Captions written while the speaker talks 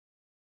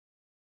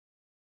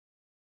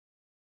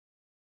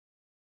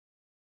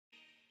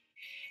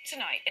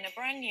Tonight, in a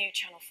brand new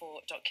Channel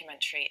 4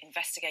 documentary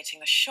investigating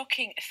the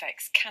shocking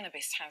effects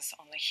cannabis has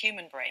on the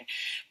human brain,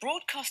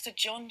 broadcaster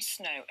Jon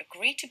Snow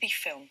agreed to be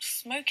filmed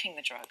smoking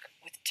the drug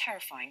with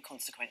terrifying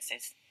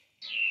consequences.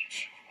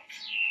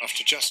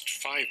 After just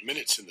 5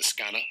 minutes in the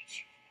scanner,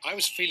 I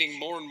was feeling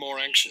more and more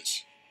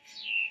anxious.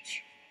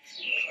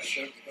 I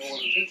don't know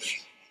what to do.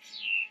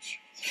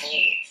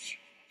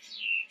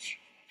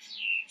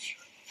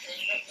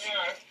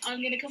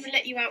 I'm going to come and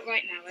let you out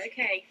right now,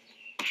 okay?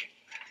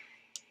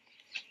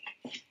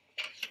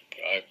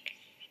 I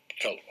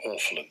felt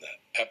awful in that.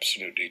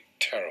 Absolutely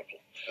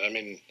terrible. I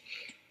mean,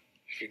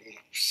 if you can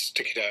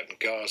stick it out in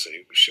Gaza,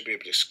 you should be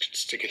able to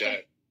stick it out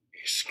in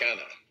your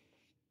scanner.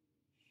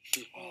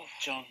 Oh,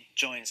 Jon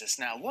joins us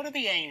now. What are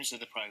the aims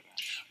of the programme?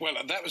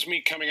 Well, that was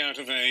me coming out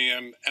of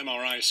a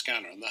MRI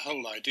scanner, and the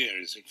whole idea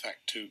is, in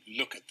fact, to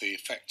look at the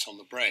effects on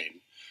the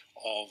brain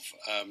of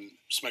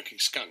smoking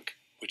skunk,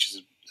 which is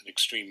an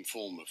extreme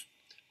form of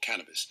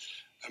cannabis.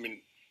 I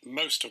mean,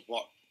 most of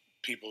what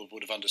people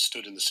would have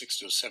understood in the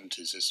 60s or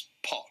 70s as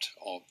pot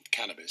or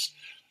cannabis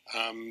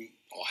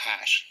or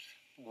hash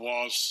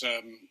was,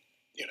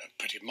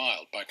 pretty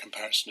mild by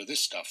comparison to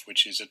this stuff,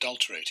 which is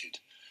adulterated.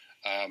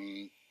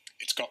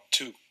 It's got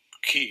two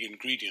key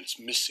ingredients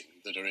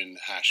missing that are in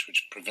hash,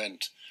 which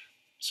prevent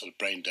sort of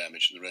brain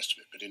damage and the rest of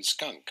it. But in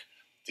skunk,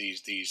 the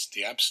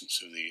absence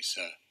of these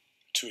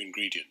two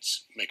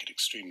ingredients make it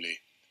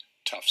extremely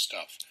tough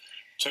stuff.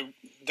 So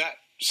that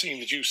scene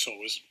that you saw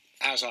was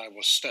as I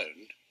was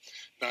stoned.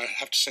 Now, I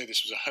have to say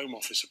this was a Home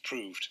Office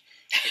approved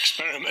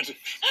experiment,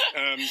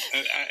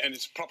 and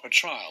it's a proper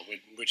trial in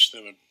which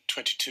there were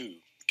 22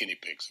 guinea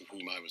pigs, of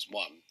whom I was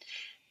one.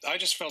 I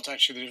just felt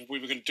actually that if we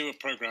were going to do a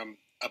programme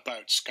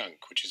about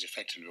skunk, which is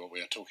effectively what we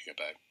are talking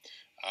about,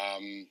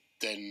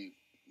 then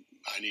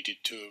I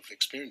needed to have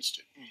experienced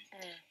it.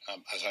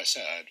 As I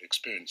say, I had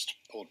experienced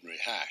ordinary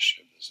hash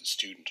as a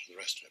student and the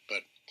rest of it,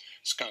 but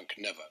skunk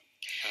never.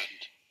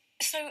 And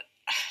So,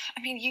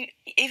 I mean,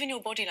 even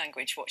your body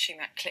language watching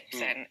that clip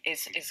then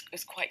is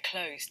quite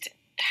closed.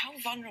 How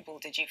vulnerable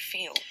did you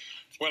feel?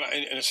 Well,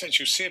 in a sense,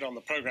 you see it on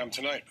the programme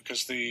tonight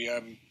because they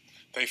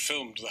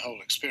filmed the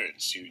whole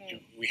experience.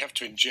 We have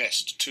to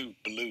ingest 2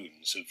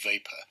 balloons of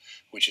vapour,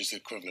 which is the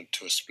equivalent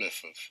to a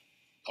spliff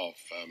of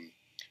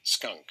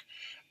skunk.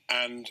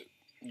 And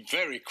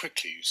very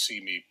quickly you see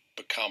me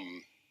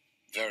become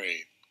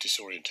very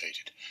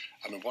disorientated.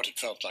 I mean, what it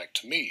felt like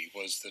to me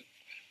was that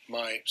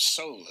my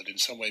soul had in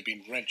some way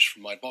been wrenched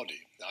from my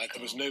body.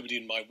 There was nobody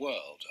in my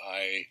world.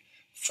 I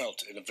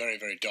felt in a very,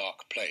 very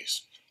dark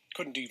place.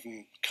 Couldn't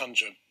even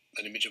conjure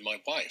an image of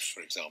my wife,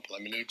 for example. I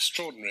mean, an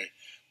extraordinary,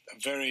 a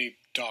very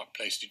dark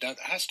place. Now, it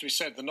has to be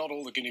said that not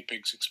all the guinea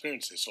pigs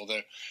experienced this,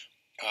 although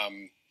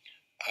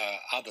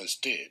others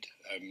did.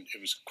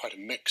 It was quite a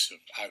mix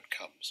of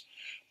outcomes.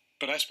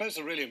 But I suppose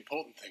the really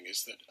important thing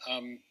is that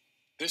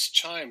this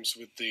chimes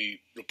with the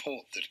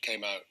report that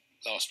came out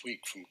last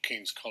week from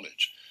King's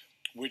College,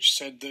 which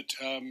said that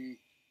 25%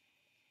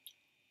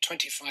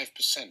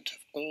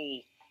 of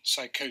all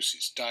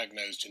psychosis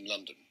diagnosed in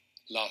London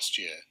last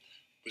year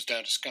was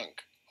down to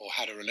skunk or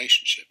had a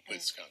relationship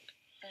with skunk.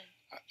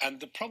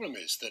 And the problem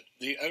is that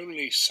the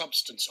only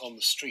substance on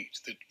the street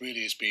that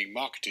really is being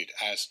marketed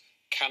as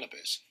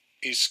cannabis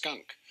is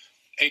skunk.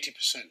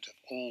 80% of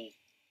all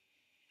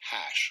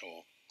hash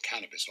or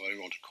cannabis, or whatever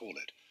you want to call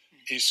it,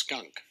 is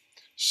skunk.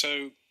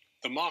 So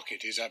the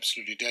market is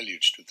absolutely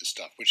deluged with the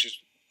stuff, which is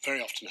very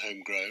often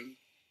homegrown,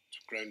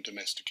 grown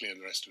domestically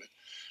and the rest of it.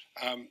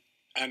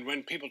 And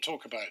when people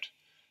talk about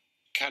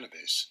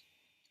cannabis,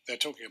 they're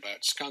talking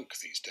about skunk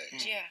these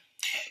days. Yeah.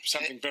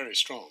 Something very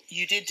strong.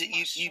 You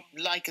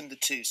likened the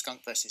two,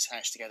 skunk versus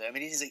hash, together. I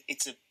mean,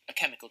 it's a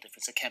chemical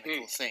difference, a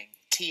chemical thing.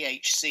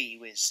 THC,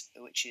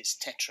 which is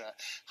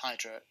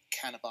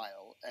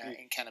tetrahydrocannabiol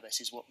in cannabis,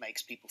 is what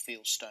makes people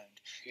feel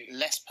stoned.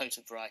 Less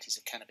potent varieties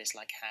of cannabis,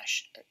 like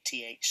hash,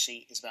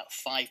 THC is about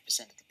 5%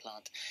 of the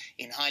plant.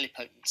 In highly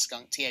potent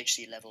skunk,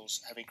 THC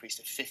levels have increased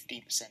to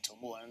 15% or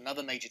more. And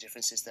another major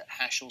difference is that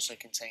hash also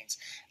contains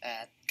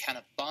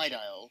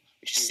cannabidiol,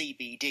 which is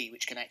CBD,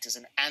 which can act as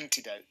an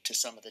antidote to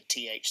some of the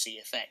THC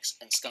effects,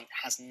 and skunk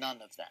has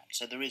none of that.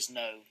 So there are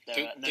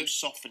no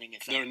softening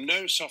effects. There are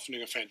no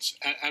softening effects,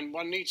 and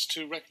one needs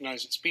to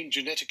recognise it's been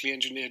genetically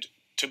engineered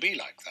to be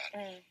like that,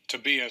 to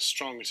be as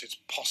strong as it's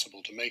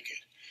possible to make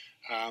it.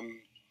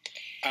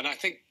 And I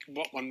think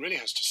what one really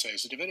has to say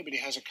is that if anybody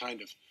has a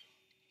kind of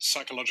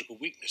psychological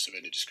weakness of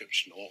any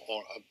description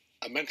or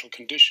a mental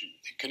condition,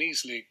 it can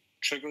easily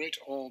trigger it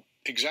or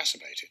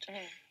exacerbate it.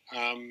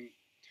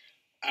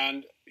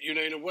 And,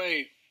 in a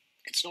way,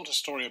 it's not a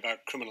story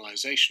about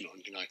criminalisation or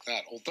anything like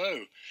that,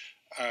 although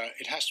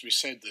it has to be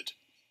said that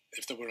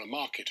if there were a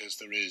market, as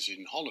there is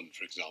in Holland,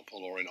 for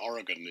example, or in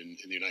Oregon in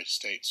the United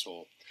States,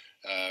 or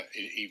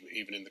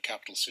even in the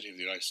capital city of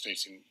the United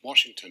States, in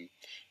Washington,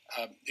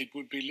 it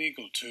would be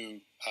legal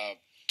to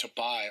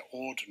buy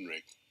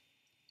ordinary,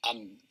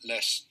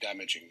 less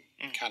damaging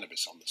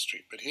cannabis on the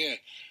street. But here,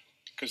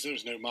 because there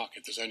is no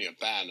market, there's only a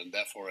ban and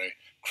therefore a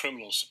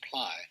criminal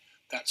supply.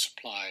 That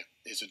supply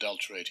is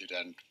adulterated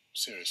and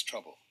serious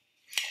trouble.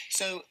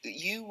 So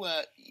you're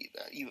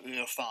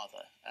a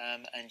father,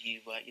 and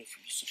you're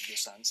sort of your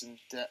sons, and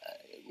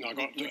No, I've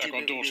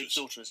got daughters.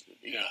 Daughters.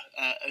 Yeah.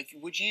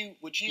 Would you?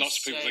 Lots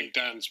of people think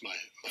Dan's my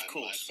of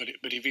course, but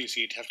if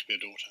he'd have to be a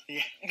daughter.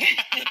 Yeah.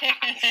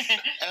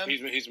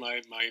 He's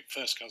my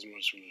first cousin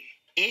was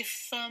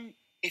from.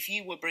 If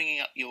you were bringing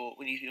up your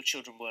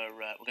children were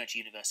going to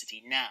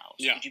university now,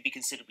 so would you be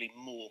considerably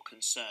more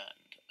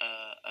concerned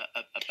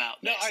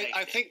about their safety?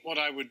 I think what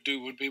I would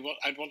do would be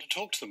I'd want to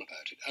talk to them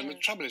about it. And the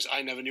trouble is,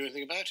 I never knew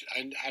anything about it.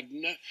 I had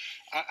no,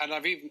 and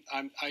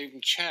I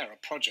even chair a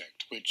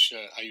project which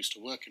I used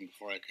to work in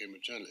before I became a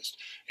journalist,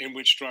 in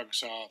which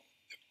drugs are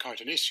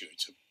quite an issue.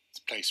 It's a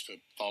place for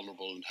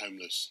vulnerable and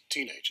homeless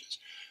teenagers,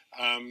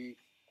 and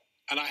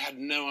I had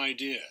no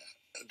idea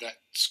that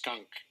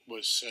skunk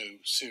was so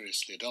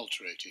seriously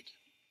adulterated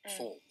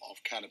form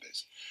of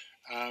cannabis.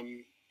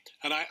 And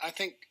I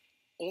think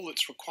all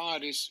that's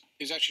required is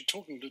actually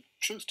talking the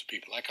truth to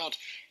people. I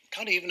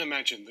can't even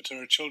imagine that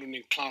there are children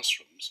in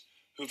classrooms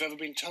who've ever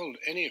been told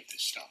any of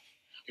this stuff.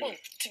 Well,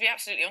 to be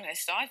absolutely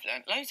honest, I've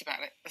learned loads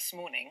about it this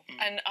morning,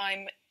 and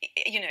I'm,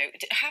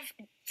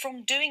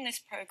 from doing this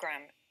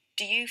programme,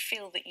 do you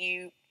feel that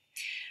you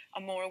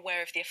are more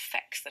aware of the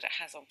effects that it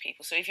has on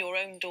people? So if your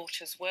own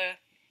daughters were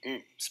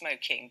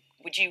smoking,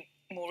 would you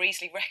more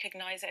easily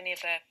recognise any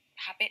of their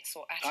habits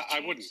or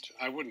attitudes?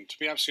 I wouldn't. To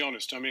be absolutely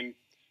honest, I mean,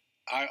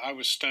 I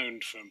was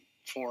stoned for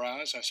 4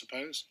 hours, I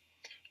suppose.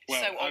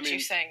 Well, so odd you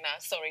saying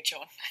that. Sorry,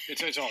 John.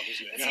 It's odd,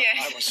 isn't it? Yeah,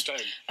 yes. I was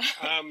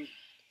stoned.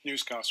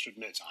 Newscaster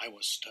admits I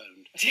was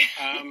stoned.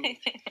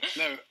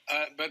 No,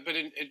 but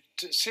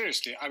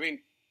seriously, I mean,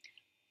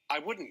 I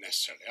wouldn't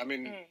necessarily. I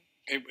mean,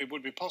 it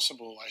would be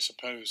possible, I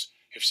suppose,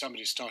 if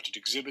somebody started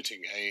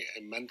exhibiting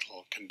a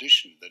mental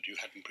condition that you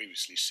hadn't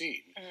previously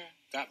seen,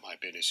 that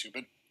might be an issue.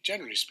 But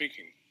generally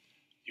speaking,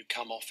 you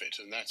come off it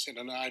and that's it.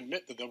 And I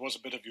admit that there was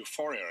a bit of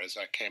euphoria as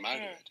I came out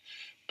of it.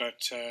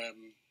 But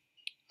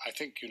I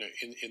think,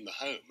 in the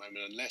home, I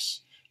mean,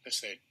 unless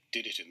they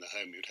did it in the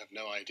home, you'd have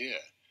no idea.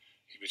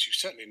 But you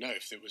certainly know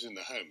if it was in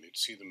the home, you'd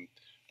see them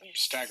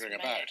staggering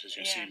about as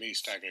you see me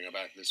staggering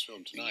about in this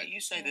film tonight.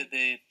 You say that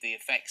the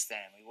effects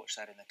there, and we watched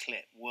that in the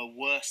clip, were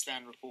worse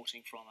than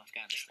reporting from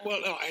Afghanistan.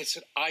 Well, no, I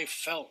said I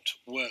felt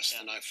worse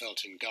than I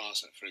felt in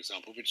Gaza, for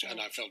example, and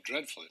I felt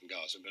dreadful in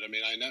Gaza. But I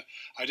mean,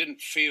 I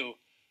didn't feel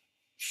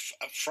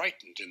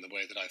frightened in the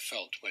way that I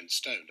felt when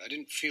stoned. I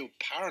didn't feel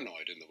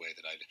paranoid in the way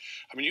that I did.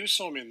 I mean, you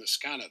saw me in the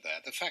scanner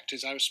there. The fact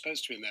is, I was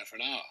supposed to be in there for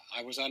an hour.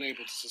 I was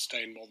unable to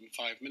sustain more than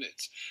 5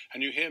 minutes.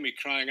 And you hear me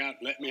crying out,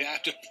 "Let me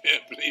out of here,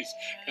 please.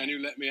 Can you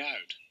let me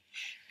out?"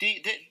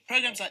 The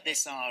programmes like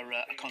this are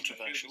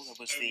controversial. There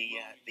was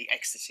the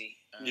Ecstasy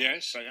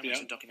programme, which was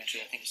a documentary,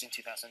 I think it was in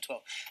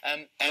 2012.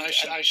 And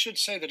I should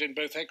say that in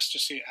both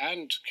Ecstasy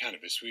and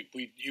Cannabis,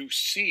 you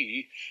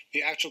see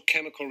the actual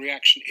chemical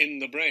reaction in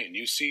the brain.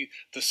 You see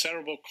the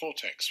cerebral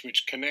cortex,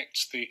 which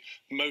connects the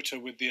motor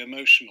with the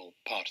emotional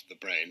part of the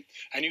brain,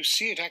 and you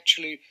see it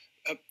actually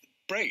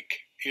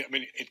break. I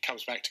mean, it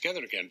comes back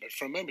together again, but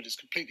for a moment it's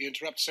completely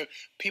interrupted, so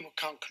people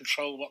can't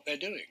control what they're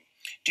doing.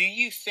 Do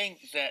you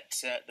think that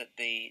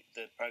the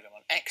programme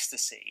on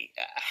Ecstasy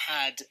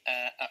had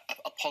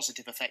a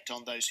positive effect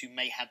on those who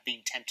may have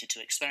been tempted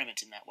to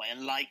experiment in that way?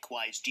 And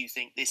likewise, do you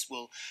think this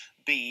will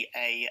be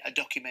a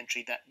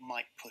documentary that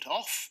might put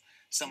off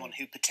someone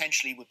who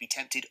potentially would be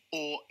tempted,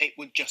 or it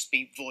would just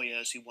be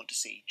voyeurs who want to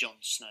see Jon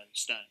Snow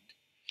stoned?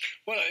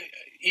 Well,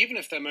 even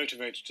if they're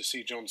motivated to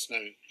see Jon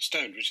Snow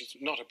stoned, which is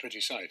not a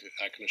pretty sight,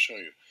 I can assure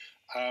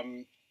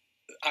you,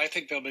 I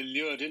think they'll be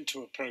lured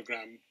into a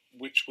programme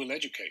which will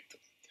educate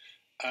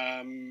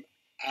them.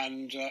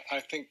 And I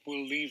think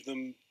will leave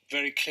them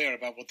very clear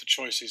about what the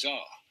choices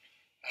are.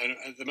 And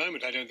at the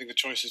moment, I don't think the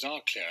choices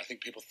are clear. I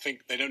think people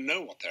think they don't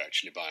know what they're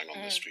actually buying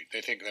on the street. They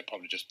think they're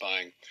probably just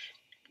buying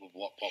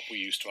what we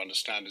used to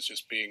understand as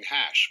just being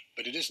hash.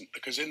 But it isn't,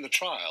 because in the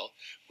trial,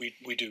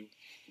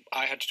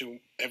 I had to do,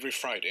 every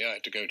Friday, I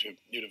had to go to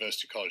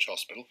University College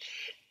Hospital.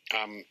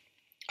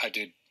 I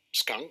did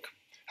skunk.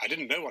 I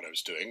didn't know what I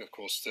was doing. Of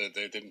course,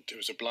 it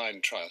was a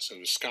blind trial, so it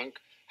was skunk,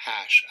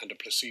 hash, and a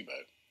placebo.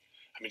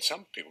 I mean,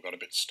 some people got a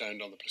bit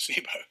stoned on the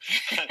placebo.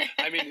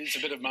 I mean, it's a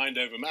bit of mind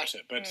over matter,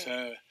 but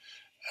no,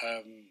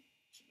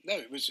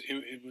 it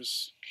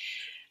was.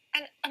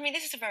 And I mean,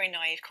 this is a very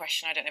naive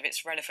question. I don't know if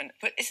it's relevant,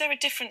 but is there a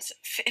difference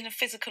in the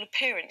physical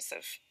appearance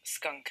of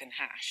skunk and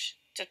hash?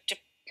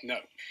 No.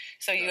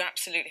 So you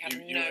absolutely have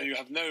You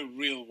have no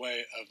real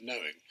way of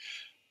knowing.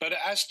 But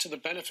as to the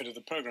benefit of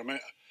the programme,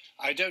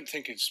 I don't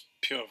think it's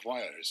pure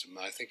voyeurism.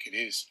 I think it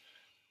is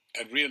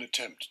a real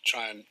attempt to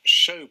try and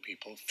show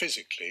people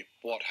physically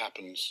what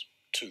happens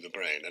to the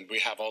brain. And we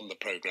have on the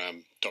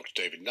programme Dr.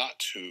 David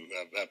Nutt,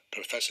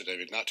 Professor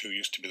David Nutt, who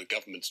used to be the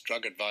government's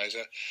drug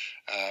advisor.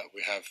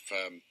 We have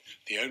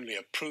the only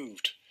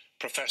approved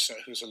professor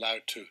who's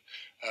allowed to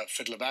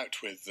fiddle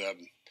about with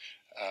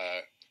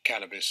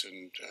cannabis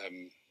and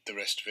the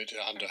rest of it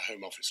under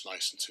Home Office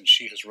licence, and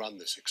she has run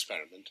this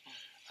experiment.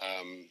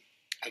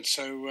 And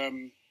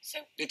so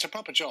it's a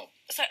proper job.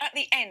 So at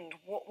the end,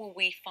 what will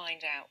we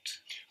find out?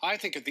 I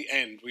think at the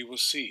end we will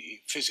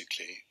see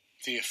physically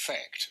the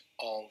effect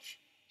of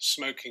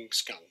smoking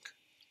skunk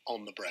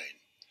on the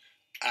brain.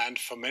 And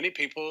for many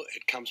people,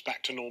 it comes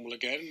back to normal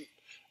again.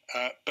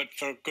 But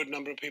for a good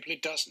number of people,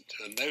 it doesn't.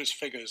 And those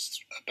figures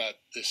about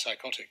the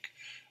psychotic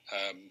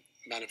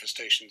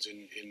manifestations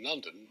in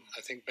London,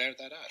 I think, bear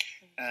that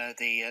out.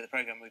 The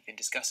programme we've been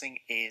discussing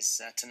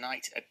is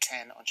tonight at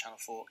 10 on Channel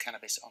 4,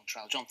 Cannabis on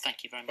Trial. John,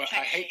 thank you very much.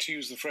 Well, I hate to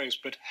use the phrase,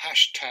 but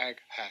hashtag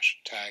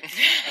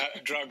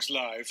drugs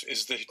live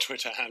is the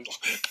Twitter handle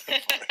for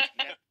it.